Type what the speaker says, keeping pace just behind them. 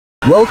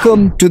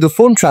Welcome to the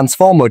Phone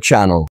Transformer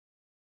channel.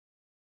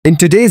 In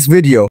today's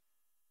video,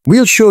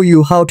 we'll show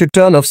you how to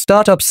turn off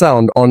startup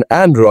sound on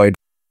Android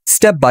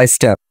step by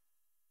step.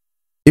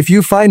 If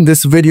you find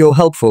this video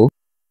helpful,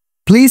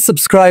 please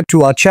subscribe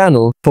to our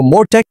channel for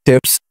more tech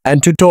tips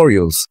and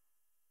tutorials.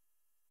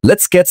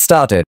 Let's get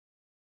started.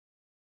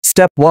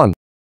 Step 1.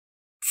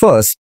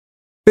 First,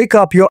 pick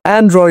up your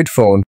Android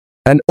phone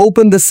and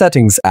open the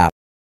Settings app.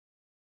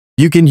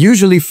 You can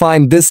usually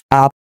find this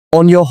app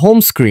on your home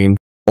screen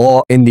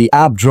or in the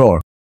app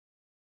drawer.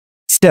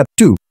 Step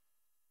 2.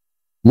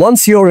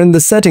 Once you're in the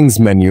Settings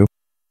menu,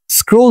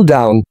 scroll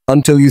down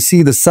until you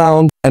see the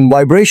Sound and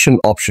Vibration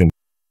option.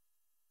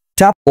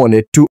 Tap on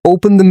it to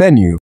open the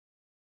menu.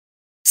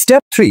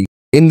 Step 3.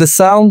 In the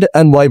Sound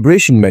and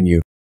Vibration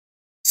menu,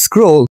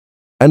 scroll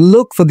and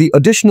look for the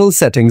Additional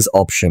Settings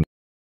option.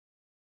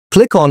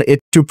 Click on it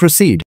to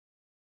proceed.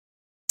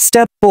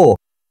 Step 4.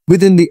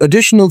 Within the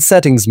Additional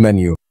Settings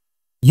menu,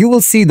 you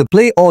will see the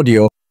Play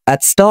Audio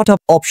at Startup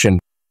option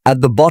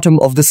at the bottom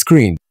of the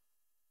screen.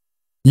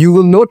 You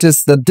will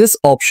notice that this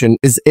option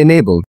is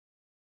enabled.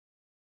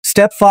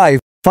 Step 5.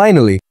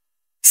 Finally,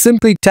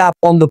 simply tap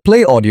on the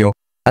Play Audio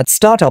at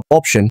Startup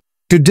option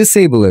to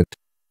disable it.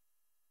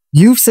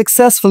 You've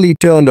successfully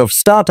turned off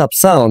startup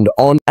sound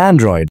on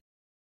Android.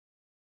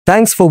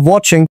 Thanks for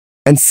watching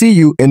and see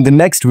you in the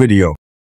next video.